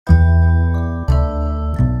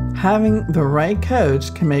Having the right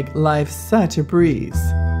coach can make life such a breeze.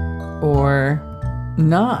 Or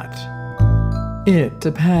not. It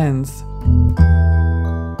depends.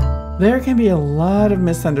 There can be a lot of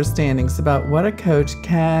misunderstandings about what a coach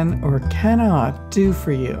can or cannot do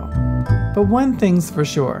for you. But one thing's for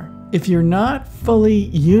sure. If you're not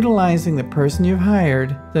fully utilizing the person you've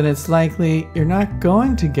hired, then it's likely you're not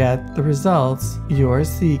going to get the results you're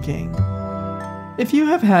seeking. If you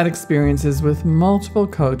have had experiences with multiple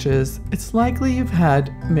coaches, it's likely you've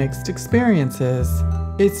had mixed experiences.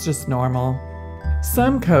 It's just normal.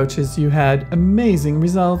 Some coaches you had amazing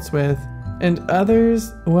results with, and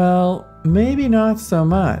others, well, maybe not so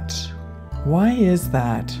much. Why is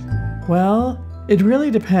that? Well, it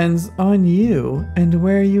really depends on you and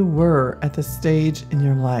where you were at the stage in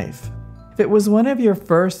your life. If it was one of your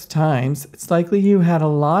first times, it's likely you had a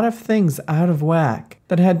lot of things out of whack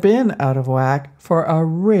that had been out of whack for a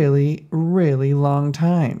really, really long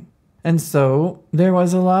time. And so there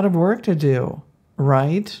was a lot of work to do,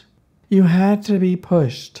 right? You had to be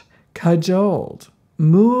pushed, cajoled,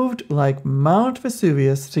 moved like Mount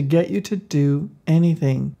Vesuvius to get you to do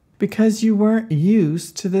anything because you weren't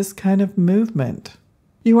used to this kind of movement.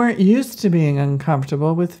 You weren't used to being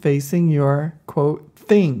uncomfortable with facing your, quote,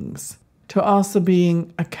 things, to also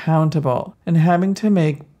being accountable and having to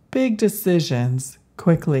make big decisions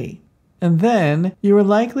quickly. And then you were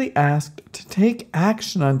likely asked to take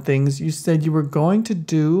action on things you said you were going to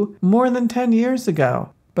do more than 10 years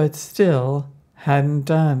ago, but still hadn't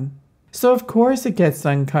done. So of course it gets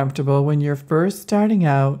uncomfortable when you're first starting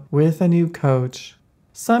out with a new coach.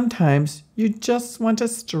 Sometimes you just want to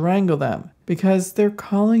strangle them because they're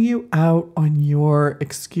calling you out on your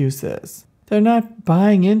excuses. They're not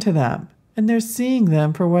buying into them, and they're seeing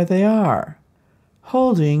them for what they are,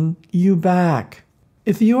 holding you back.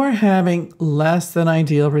 If you are having less than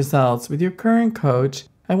ideal results with your current coach,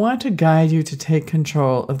 I want to guide you to take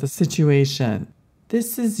control of the situation.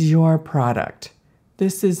 This is your product.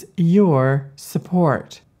 This is your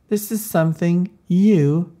support. This is something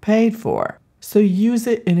you paid for. So use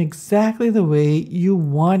it in exactly the way you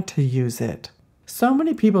want to use it. So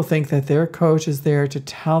many people think that their coach is there to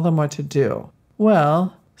tell them what to do.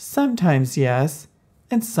 Well, sometimes yes,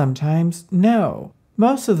 and sometimes no.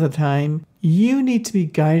 Most of the time, you need to be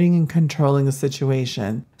guiding and controlling the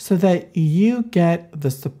situation so that you get the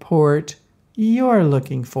support you're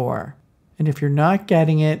looking for. And if you're not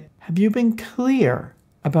getting it, have you been clear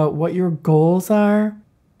about what your goals are?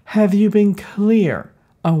 Have you been clear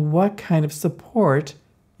on what kind of support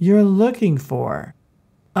you're looking for?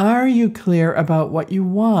 Are you clear about what you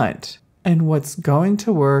want and what's going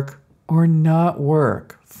to work or not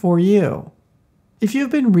work for you? If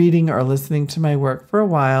you've been reading or listening to my work for a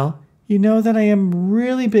while, you know that I am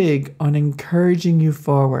really big on encouraging you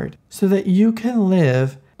forward so that you can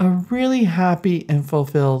live a really happy and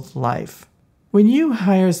fulfilled life. When you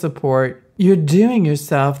hire support, you're doing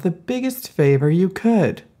yourself the biggest favor you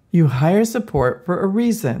could. You hire support for a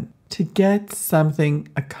reason, to get something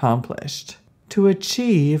accomplished, to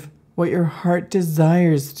achieve what your heart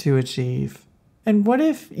desires to achieve. And what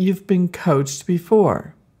if you've been coached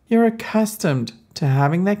before? You're accustomed to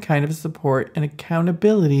having that kind of support and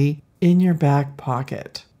accountability in your back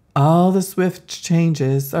pocket. All the swift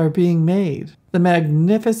changes are being made, the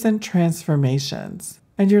magnificent transformations,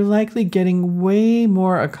 and you're likely getting way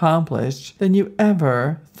more accomplished than you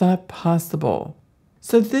ever thought possible.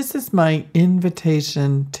 So this is my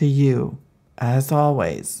invitation to you, as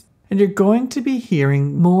always. And you're going to be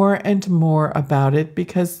hearing more and more about it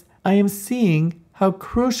because I am seeing how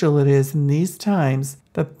crucial it is in these times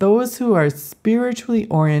that those who are spiritually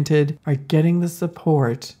oriented are getting the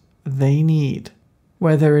support they need.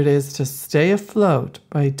 Whether it is to stay afloat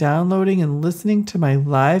by downloading and listening to my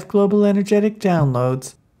live global energetic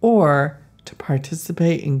downloads, or to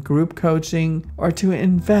participate in group coaching, or to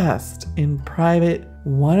invest in private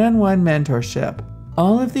one-on-one mentorship.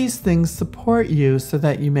 All of these things support you so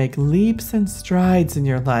that you make leaps and strides in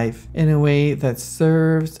your life in a way that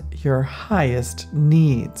serves your highest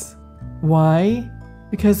needs. Why?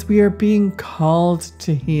 Because we are being called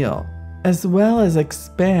to heal, as well as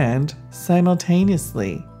expand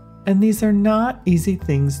simultaneously. And these are not easy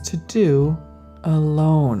things to do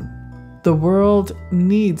alone. The world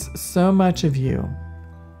needs so much of you.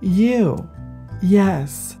 You,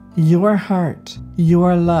 yes, your heart,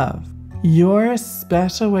 your love, your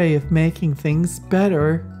special way of making things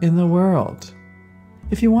better in the world.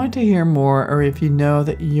 If you want to hear more, or if you know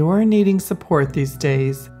that you're needing support these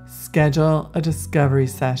days, schedule a discovery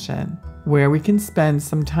session where we can spend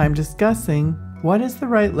some time discussing what is the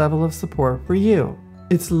right level of support for you.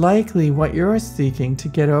 It's likely what you're seeking to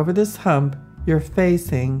get over this hump you're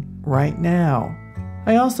facing right now.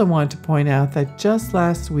 I also want to point out that just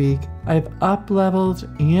last week, I've up-leveled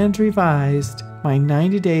and revised my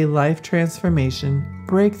 90-day life transformation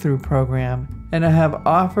breakthrough program, and I have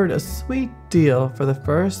offered a sweet deal for the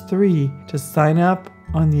first 3 to sign up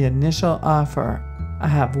on the initial offer. I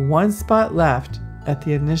have 1 spot left at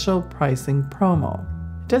the initial pricing promo.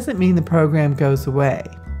 It doesn't mean the program goes away.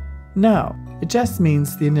 No, it just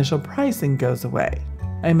means the initial pricing goes away.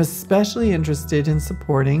 I'm especially interested in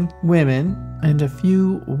supporting women and a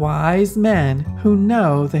few wise men who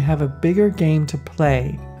know they have a bigger game to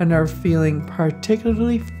play and are feeling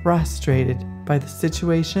particularly frustrated by the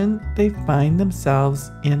situation they find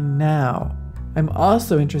themselves in now. I'm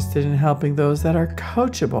also interested in helping those that are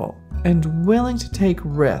coachable and willing to take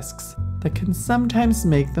risks that can sometimes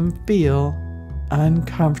make them feel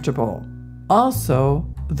uncomfortable. Also,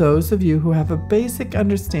 those of you who have a basic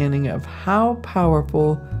understanding of how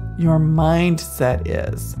powerful your mindset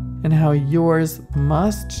is and how yours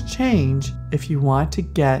must change if you want to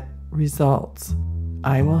get results.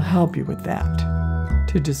 I will help you with that.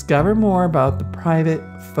 To discover more about the private,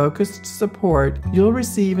 focused support you'll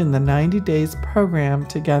receive in the 90 Days program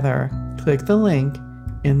together, click the link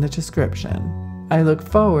in the description. I look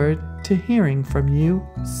forward to hearing from you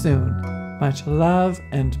soon. Much love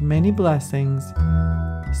and many blessings,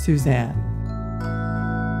 Suzanne.